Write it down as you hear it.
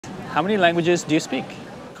How many languages do you speak?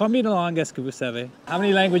 Combien de langues est-ce que vous savez? How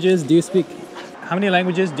many languages do you speak? How many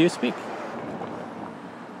languages do you speak?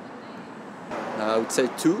 I would say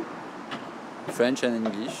 2, French and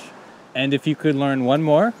English. And if you could learn one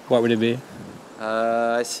more, what would it be?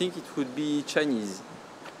 I think it would be Chinese.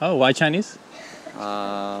 Oh, why Chinese?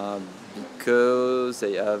 Because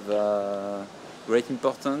they have great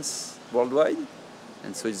importance worldwide,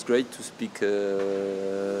 and so it's great to speak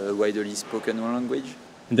a widely spoken language.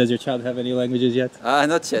 And does your child have any languages yet?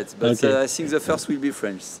 Not yet, but Okay. I think the first will be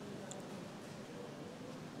French.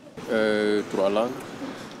 3 langues,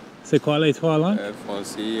 C'est quoi les 3 langues?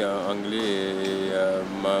 français, anglais et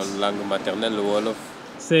ma langue maternelle, le Wolof.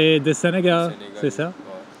 C'est de Sénégal, Sénégal. c'est ça?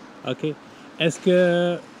 Ouais. OK. Est-ce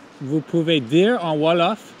que vous pouvez dire en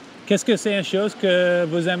Wolof, qu'est-ce que c'est une chose que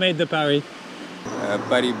vous aimez de Paris?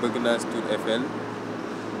 Paris bëgg naa Tour Eiffel,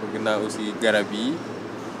 bëgg naa aussi garab yi,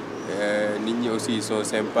 nit ñi aussi ils sont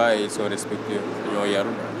sympas et ils sont respectueux, ñoo yaru.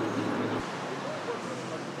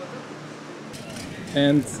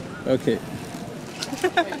 And, OK.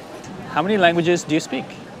 How many languages do you speak?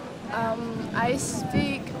 I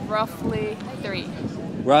speak roughly 3.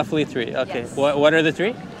 Roughly 3. Okay. Yes. What are the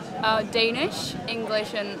 3? Danish,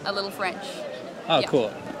 English, and a little French. Oh, Yeah.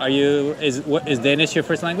 cool. Is Danish your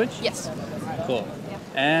first language? Yes. Cool.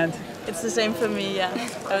 And It's the same for me, yeah.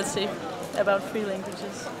 I would say about 3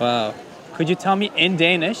 languages. wow. Could you tell me in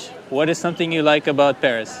Danish what is something you like about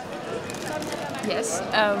Paris? Yes.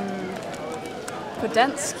 På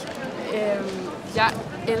dansk, jeg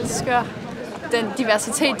elsker den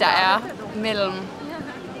diversitet, der er mellem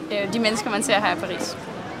de mennesker, man ser her i Paris.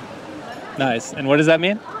 Nice. And what does that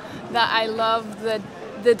mean? That I love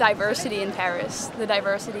the diversity in Paris, the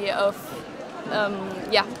diversity of,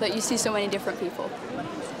 that you see so many different people.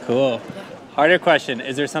 Cool. Harder question.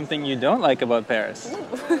 Is there something you don't like about Paris?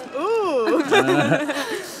 Ooh!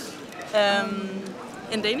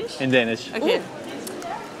 In Danish? In Danish. Okay.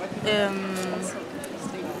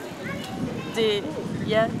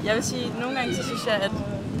 Jeg vil sige, nogle gange så synes jeg, at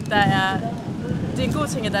det er en god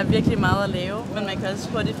ting, at der er virkelig meget at lave, men man kan også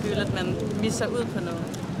hurtigt føle, at man misser ud på noget.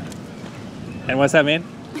 And what's that mean?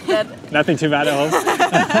 That, Nothing too bad at home?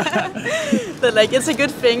 that like it's a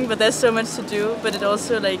good thing, but there's so much to do, but it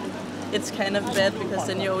also like it's kind of bad because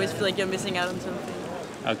then you always feel like you're missing out on something.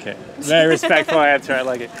 Okay. Very respectful answer. I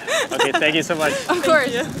like it. Okay, thank you so much. Of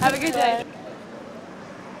course. Have a good day.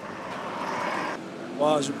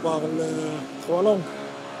 Moi, je parle 3 langues.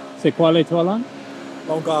 C'est quoi les 3 langues?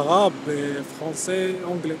 Langue arabe, et français,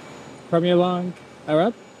 anglais. Première langue,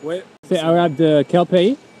 arabe? Oui, C'est arabe de quel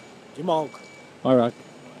pays? du Maroc. Maroc.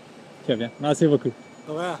 Très bien. Merci beaucoup.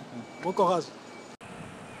 De rien. Bon courage.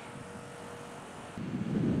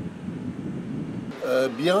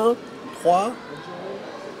 Bien, 3,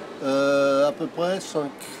 à peu près 5.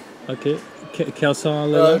 OK. Quels sont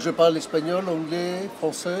les langues? Je parle espagnol, anglais,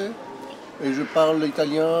 français, et je parle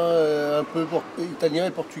italien, un peu italien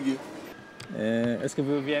et portugais. Est-ce que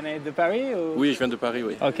vous venez de Paris ou... Oui, je viens de Paris,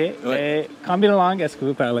 oui. OK. Ouais. Et combien de langues est-ce que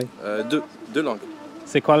vous parlez? 2 langues.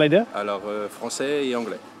 C'est quoi les 2? Alors français et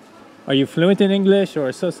anglais. Are you fluent in English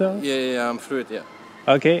or so-so? Yeah, I'm fluent, yeah.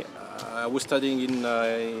 OK. I was studying in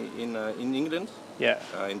England, Yeah.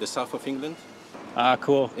 in the south of England. Ah,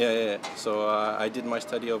 cool. Yeah. So I did my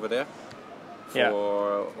study over there for Yeah.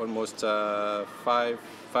 almost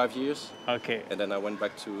 5 years, OK. and then I went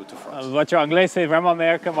back to France. Votre anglais, c'est vraiment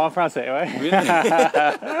meilleur que mon français, ouais? Oui.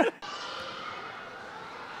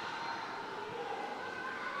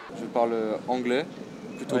 Je parle anglais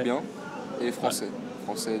plutôt Ouais. bien et français.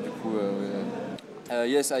 Français du coup.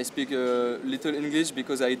 Yes, I speak little English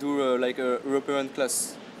because I do like a European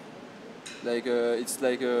class. Like it's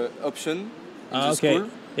like a option in the Okay. school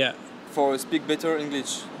Yeah. for speak better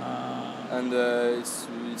English. And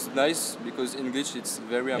it's nice because English it's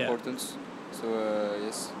very Yeah. important. So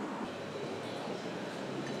yes.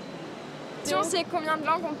 C'est combien de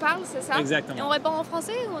langues on parle, c'est ça? Exactement. Et on répond en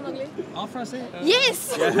français ou en anglais? En français.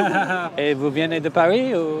 Yes! Et vous venez de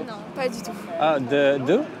Paris ou? Non, pas du tout. Ah,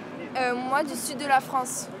 d'où? Moi, du sud de la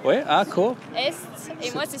France. Oui, ah, cool. Est,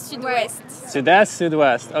 et moi, c'est sud-ouest. Sud-est,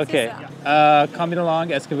 sud-ouest, OK. C'est Combien de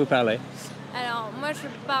langues est-ce que vous parlez? Alors, moi, je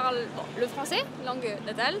parle le français, langue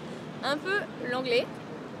natale, un peu l'anglais.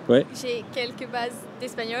 Oui. J'ai quelques bases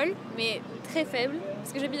d'espagnol, mais très faibles,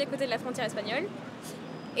 parce que j'habite à côté de la frontière espagnole.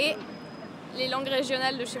 Et les langues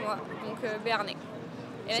régionales de chez moi, donc béarnais.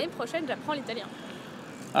 Et l'année prochaine, j'apprends l'italien.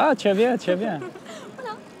 Ah, très bien, très bien.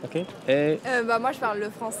 Voilà. OK. Et Moi, je parle le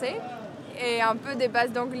français et un peu des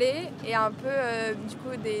bases d'anglais et un peu, du coup,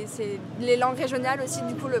 c'est les langues régionales aussi,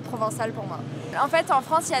 du coup, le provençal pour moi. En fait, en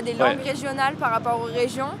France, il y a des langues régionales par rapport aux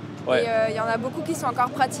régions Ouais. Et il y en a beaucoup qui sont encore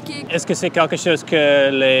pratiqués. Est-ce que c'est quelque chose que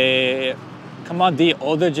les, comment on dit,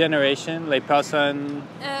 older generation, les personnes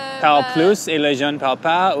parlent plus et les jeunes ne parlent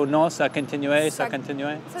pas, ou non, ça continuait, ça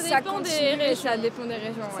continuait? Ça dépend des régions. Ça dépend des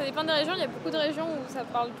régions. Ça dépend des régions. Il y a beaucoup de régions où ça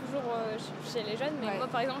parle toujours chez les jeunes, mais moi,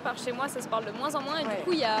 par exemple, par chez moi, ça se parle de moins en moins. Et du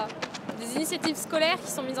coup, il y a des initiatives scolaires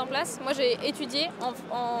qui sont mises en place. Moi, j'ai étudié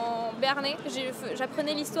en béarnais.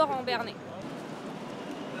 J'apprenais l'histoire en béarnais.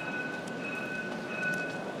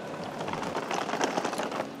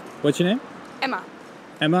 What's your name? Emma.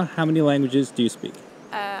 Emma, how many languages do you speak?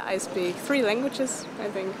 I speak 3 languages, I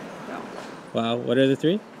think. Wow, what are the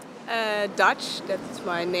 3? Dutch, that's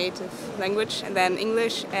my native language, and then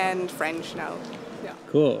English and French now. Yeah.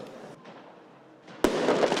 Cool.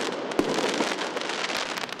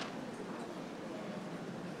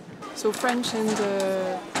 So French and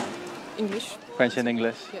English. French and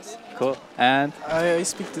English? Yes. Cool. And? I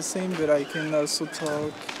speak the same, but I can also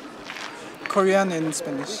talk Korean and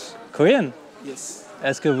Spanish. Korean? Yes.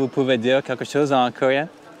 Est-ce que vous pouvez dire quelque chose en coréen?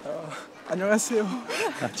 안녕하세요.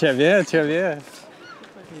 Très bien, très bien.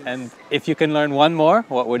 And if you can learn one more,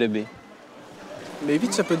 what would it be? Maybe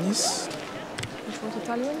Japanese. Which one's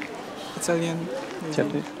Italian? Italian. Maybe.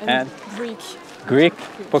 Japanese. And Greek. Greek?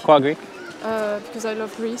 Pourquoi Greek? Because I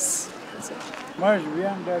love Greece. Moi, je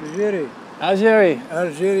viens d'Algérie. Algérie?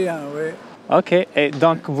 Algérien, oui. Ok. Et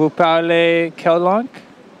donc, vous parlez quelle langue?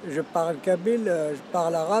 Je parle kabyle, je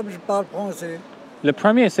parle arabe, je parle français. Le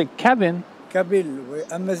premier, c'est Kabyle. Kabyle, oui.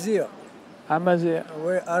 Amazigh. Amazigh.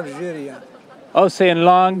 Oui, algérien. Oh, c'est une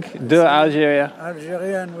langue de Algérie.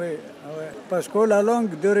 Algérienne, oui. Oui. Parce que la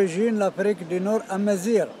langue d'origine, l'Afrique du Nord,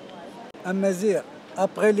 Amazigh. Amazigh.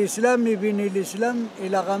 Après l'islam, il est venu l'islam,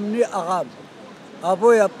 il a ramené arabe.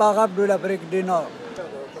 Avant, il n'y a pas arabe de l'Afrique du Nord.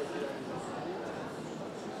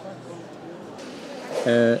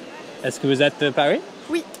 Est-ce que vous êtes de Paris?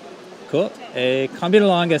 Oui. Cool. Et combien de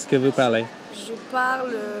langues est-ce que vous parlez? Je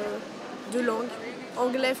parle 2 langues,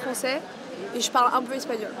 anglais, français, et je parle un peu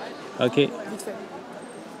espagnol. Ok. Vite fait.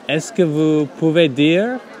 Est-ce que vous pouvez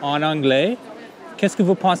dire en anglais, qu'est-ce que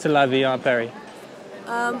vous pensez de la vie en Paris?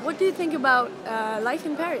 What do you think about life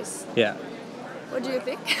in Paris? Yeah. What do you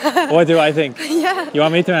think? What do I think? Yeah. You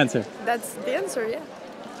want me to answer? That's the answer, yeah.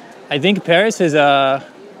 I think Paris is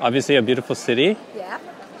obviously a beautiful city. Yeah.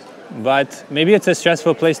 But maybe it's a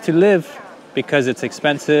stressful place to live because it's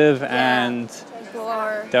expensive and People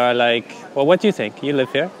are... there are like, well, what do you think? You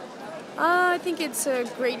live here? I think it's a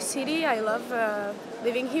great city. I love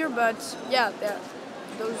living here, but yeah, there are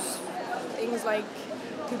those things like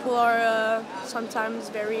people are sometimes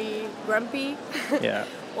very grumpy. Yeah.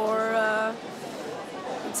 Or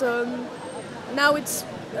it's now it's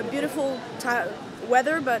a beautiful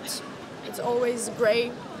weather, but it's always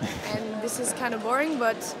gray, and this is kind of boring.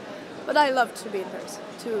 But I love to be in Paris,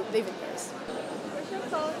 to live in Paris.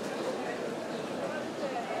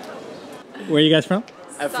 Where are you guys from?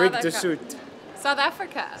 Afrique du Sud. South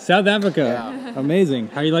Africa. South Africa. Yeah. Amazing.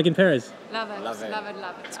 How are you liking Paris? Love it. Love it. Love it.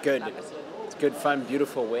 Love it. It's good. It's good fun,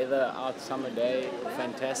 beautiful weather, out summer day,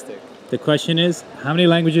 fantastic. The question is, how many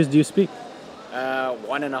languages do you speak?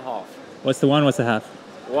 1.5. What's the one? What's the half?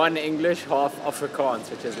 1 English, half Afrikaans,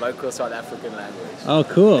 which is local South African language. Oh,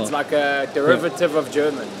 cool. It's like a derivative of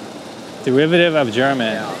German. Derivative of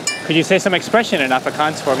German. Yeah. Could you say some expression in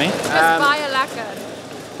Afrikaans for me? Just baie lekker.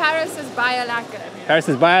 Paris is baie lekker. Paris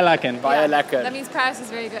is baie lekker. Baie lekker. That means Paris is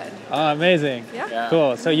very good. Oh, amazing. Yeah?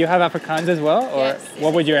 Cool. So you have Afrikaans as well? Or Yes.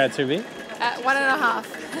 what would your answer be? 1.5.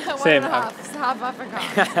 Same. 1.5. It's half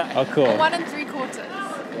Afrikaans. Oh, cool. 1 3/4.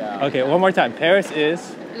 Yeah. Okay, one more time. Paris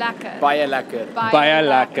is? Lekker. Baie lekker. Baie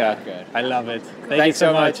lekker. I love it. Thank you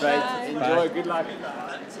so much. mate. Enjoy. Good luck.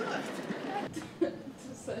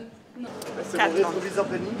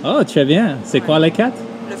 Oh, très bien. C'est quoi les 4?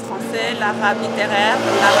 Le français, l'arabe littéraire,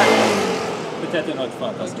 l'arabe... Peut-être une autre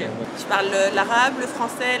fois. Parce que... Je parle l'arabe, le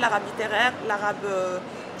français, l'arabe littéraire, l'arabe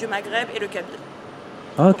du Maghreb et le kabyle.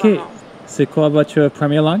 Ok. C'est quoi votre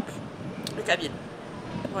première langue? Le kabyle.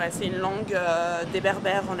 Ouais, c'est une langue des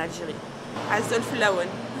berbères en Algérie. Azol Fulaoun.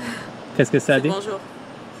 Qu'est-ce que ça dit? Bonjour.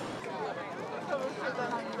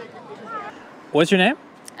 What's your name?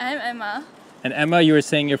 I'm Emma. And Emma, you were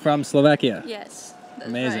saying you're from Slovakia. Yes, that's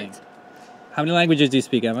Amazing. right. How many languages do you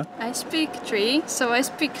speak, Emma? I speak 3, so I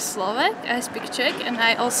speak Slovak, I speak Czech, and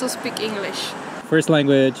I also speak English. First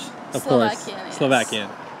language, of course, Slovakian, yes. Slovakian.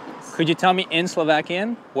 Could you tell me in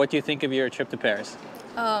Slovakian what you think of your trip to Paris?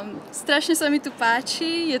 Strašne sa mi tu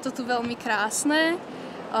páči, je to tu veľmi krásne.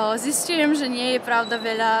 Zistujem, že nie je pravda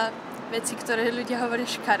veľa vecí, ktoré ľudia hovoria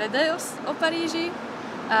škaredé o Paríži.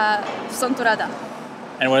 A som tu rada.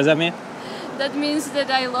 And what does that mean? That means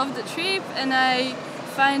that I love the trip and I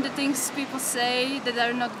find the things people say that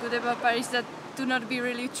are not good about Paris that do not be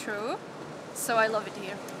really true. So I love it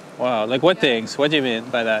here. Wow, like what things? What do you mean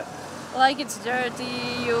by that? Like it's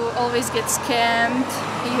dirty, you always get scammed,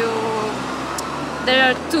 there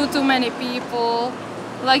are too many people.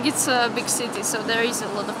 Like it's a big city, so there is a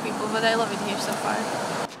lot of people, but I love it here so far.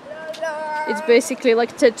 It's basically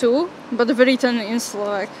like tattoo, but written in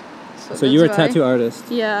Slovak. So you're a tattoo artist?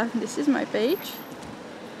 Yeah, this is my page.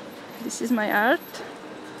 This is my art.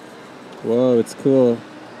 Whoa, it's cool.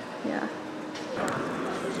 Yeah.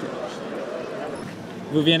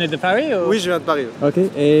 Vous venez de Paris ou? Oui, je viens de Paris. Ok.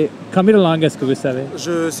 Et combien de langues est-ce que vous savez?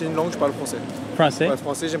 C'est une langue, je parle français. Français? Ouais,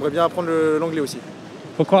 français, j'aimerais bien apprendre l'anglais aussi.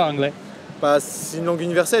 Pourquoi anglais? Bah, c'est une langue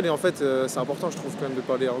universelle et en fait, c'est important, je trouve, quand même, de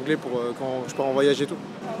parler anglais pour quand je pars en voyage et tout.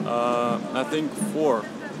 I think 4.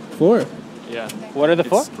 4? Yeah. What are the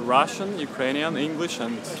 4? It's Russian, Ukrainian, English,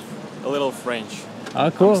 and a little French. Oh,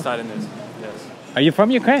 cool. I'm studying it. Yes. Are you from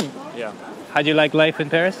Ukraine? Yeah. How do you like life in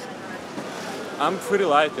Paris? I'm pretty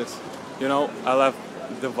like it. You know, I love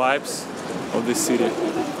the vibes of this city,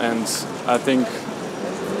 and I think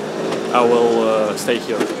I will stay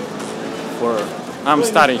here. I'm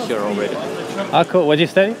studying here already. Oh, cool. What do you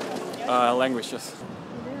study? Languages.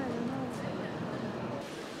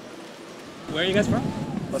 Where are you guys from?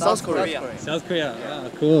 South Korea. South Korea. Ah,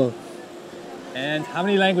 cool. And how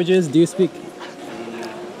many languages do you speak?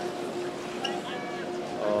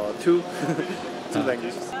 2. 2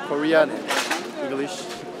 languages. Korean and English.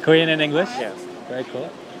 Korean and English? Yes. Very cool.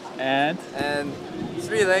 And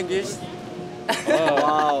 3 languages. Oh.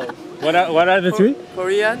 Wow. What are the 3?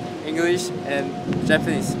 Korean, English, and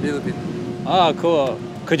Japanese, a little bit. Oh, cool.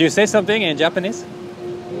 Could you say something in Japanese?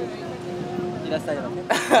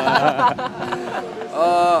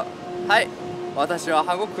 Hi, 私は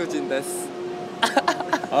韓国人です.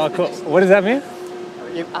 Oh, cool. What does that mean?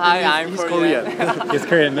 Hi, I'm Korean. He's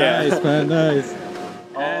Korean. Nice, man. Nice.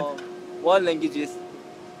 One language is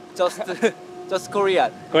just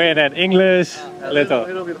Korean. Korean and English. Little.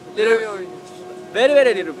 Little bit. Very,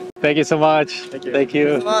 very little bit. Thank you so much. Thank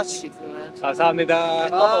you. so much. 감사합니다.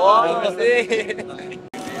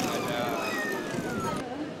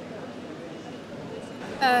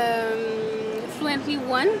 Fluently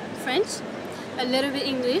 1 French, a little bit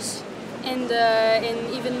English, and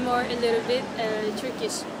even more a little bit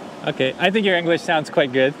Turkish. Okay, I think your English sounds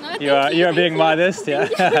quite good. No, you are being modest. Yeah.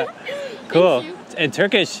 Cool. You. And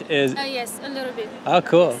Turkish is. Yes, a little bit. Oh,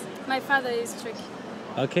 cool. Yes. My father is Turkish.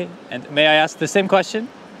 Okay, and may I ask the same question?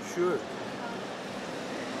 Sure.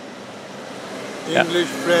 Yeah. English,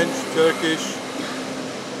 French, Turkish,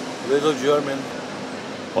 little German,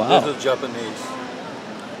 Wow. little Japanese,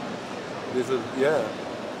 little,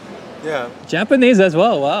 yeah. Japanese as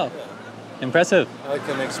well. Wow. Impressive. I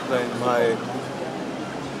can explain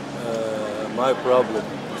my problem,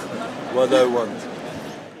 what I want.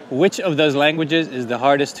 Which of those languages is the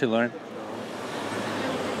hardest to learn?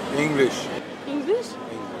 English. English?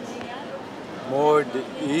 More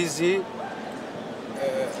easy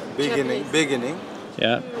beginning.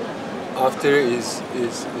 Yeah. After is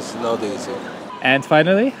not easy. And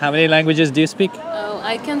finally, how many languages do you speak?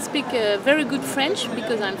 I can speak very good French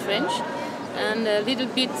because I'm French, and a little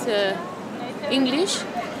bit English,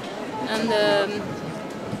 and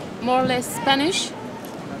more or less Spanish,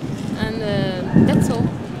 and that's all.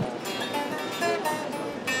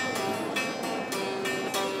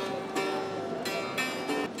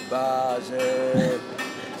 Bah,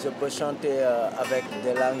 je peux chanter avec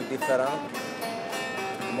des langues différentes.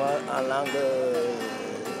 Moi, en langue,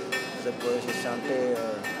 je peux chanter,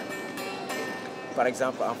 par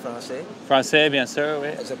exemple, en français. Français, bien sûr, oui.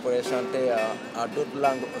 Je pourrais chanter à d'autres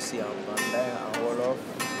langues aussi, en mandin, en wolof.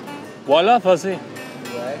 Wolof aussi?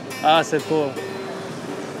 Ouais. Ah, c'est cool.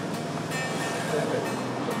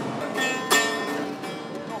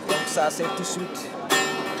 Donc ça, c'est tout de suite.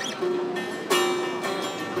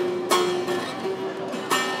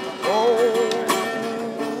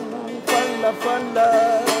 Falla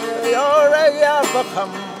yore ya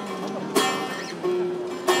bakam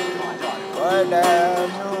wala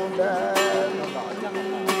nuda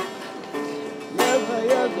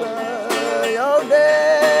yaba yode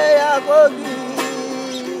ya gogi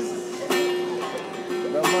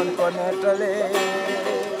damon konetale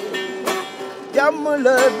jam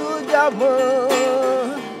le du jam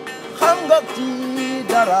xam nga ci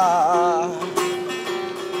dara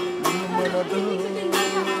lu mëna du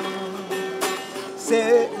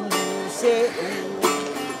c'est où,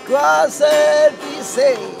 toi seul qui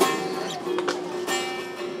sais.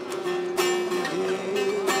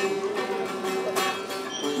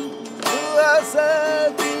 Toi seul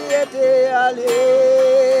qui était allé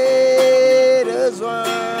rejoindre.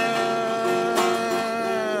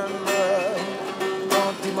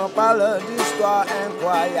 me parle d'histoires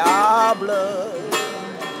incroyables.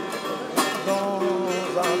 Dans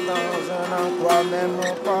un temps, je n'en crois même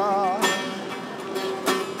pas.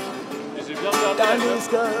 Tandis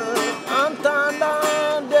que, en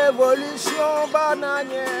tendant d'évolution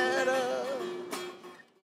bananière,